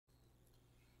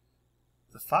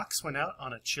The Fox Went Out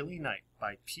on a Chilly Night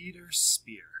by Peter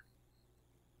Spear.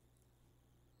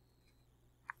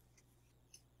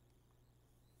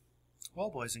 Well,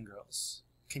 boys and girls,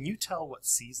 can you tell what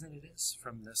season it is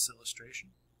from this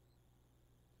illustration?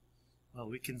 Well,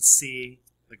 we can see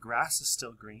the grass is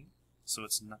still green, so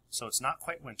it's not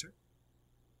quite winter.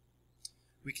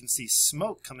 We can see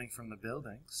smoke coming from the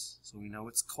buildings, so we know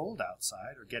it's cold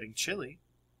outside or getting chilly.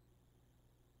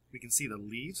 We can see the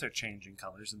leaves are changing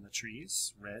colors in the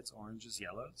trees, reds, oranges,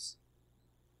 yellows.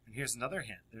 And here's another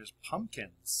hint. There's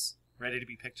pumpkins ready to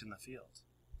be picked in the field.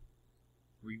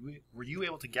 Were you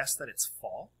able to guess that it's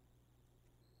fall?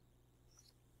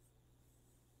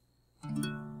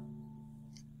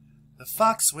 The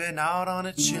fox went out on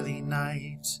a chilly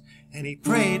night, and he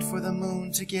prayed for the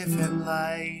moon to give him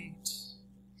light.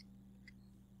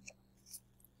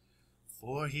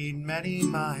 For he'd many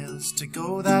miles to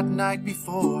go that night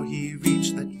before he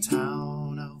reached the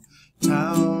town. Oh,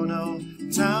 town, oh,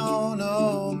 town,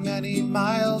 oh, many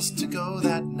miles to go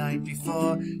that night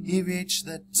before he reached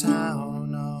the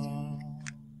town. Oh.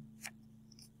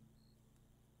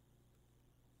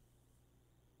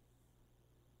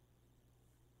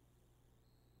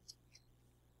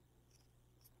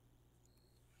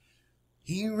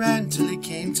 He ran till he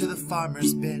came to the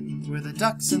farmer's bin, where the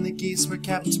ducks and the geese were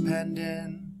kept penned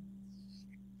in.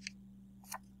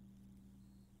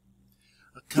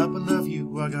 A couple of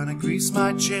you are gonna grease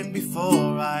my chin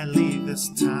before I leave this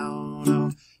town.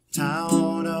 Oh,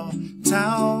 town, oh,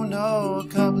 town, oh. A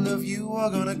couple of you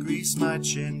are gonna grease my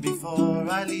chin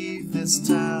before I leave this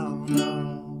town.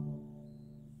 Oh.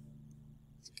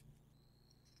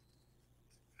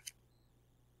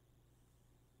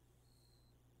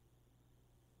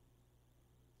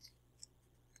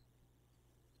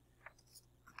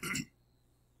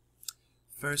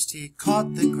 First he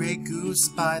caught the gray goose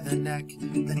by the neck,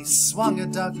 then he swung a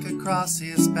duck across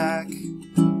his back.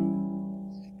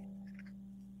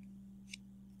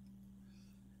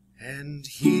 And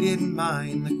he didn't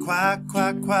mind the quack,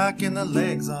 quack, quack, and the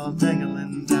legs all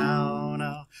dangling down,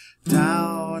 oh,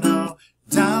 down, oh,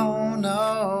 down,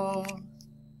 oh.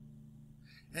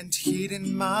 And he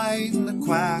didn't mind the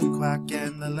quack, quack,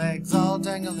 and the legs all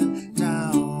dangling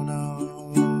down, oh.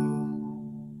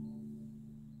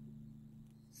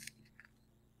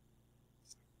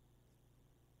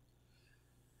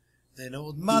 Then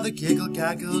old Mother Giggle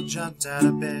Gaggle jumped out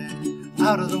of bed.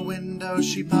 Out of the window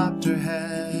she popped her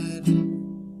head,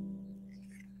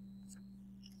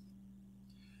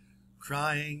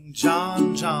 crying,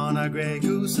 John, John, our gray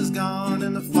goose is gone,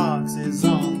 and the fox is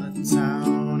on the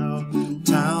town. Oh,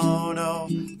 town, oh,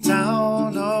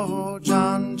 town, oh.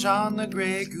 John, John, the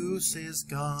gray goose is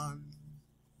gone,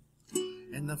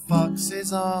 and the fox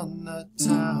is on the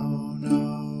town.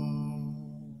 Oh.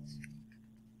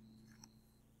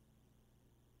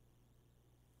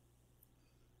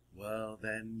 Well,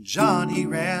 then John, he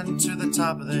ran to the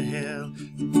top of the hill.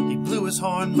 He blew his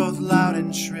horn both loud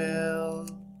and shrill.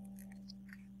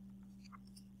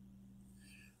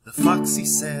 The fox, he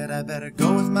said, I better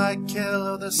go with my kill,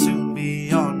 or they'll soon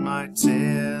be on my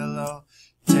tail. Oh,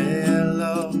 tail,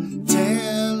 oh,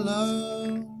 tail,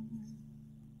 oh.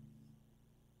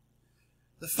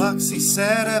 The fox, he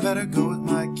said, I better go with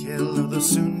my kill, or they'll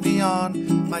soon be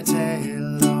on my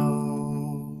tail. Oh.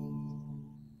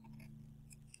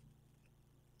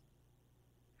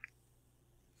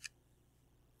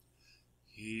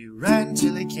 He ran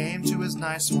till he came to his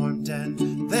nice warm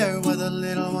den. There were the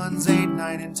little ones, 8,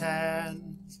 9, and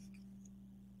 10.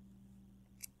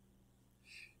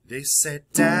 They said,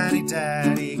 Daddy,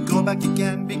 Daddy, go back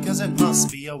again, because it must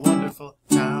be a wonderful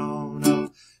town. Oh,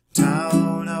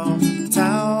 town, oh,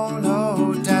 town,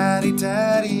 oh. Daddy,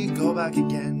 Daddy, go back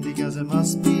again, because it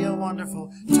must be a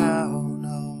wonderful town.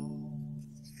 Oh.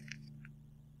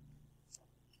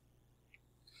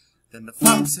 Then the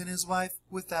fox and his wife,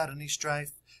 without any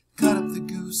strife, cut up the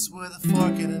goose with a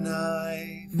fork and a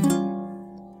knife.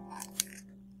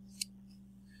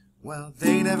 Well,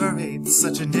 they never ate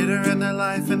such a knitter in their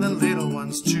life, and the little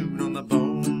ones chewed on the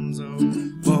bones, oh,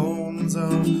 bones,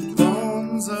 oh,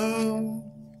 bones, oh.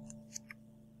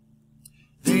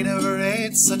 They never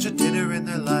ate such a dinner in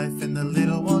their life, and the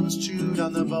little ones chewed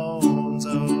on the bones,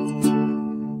 oh.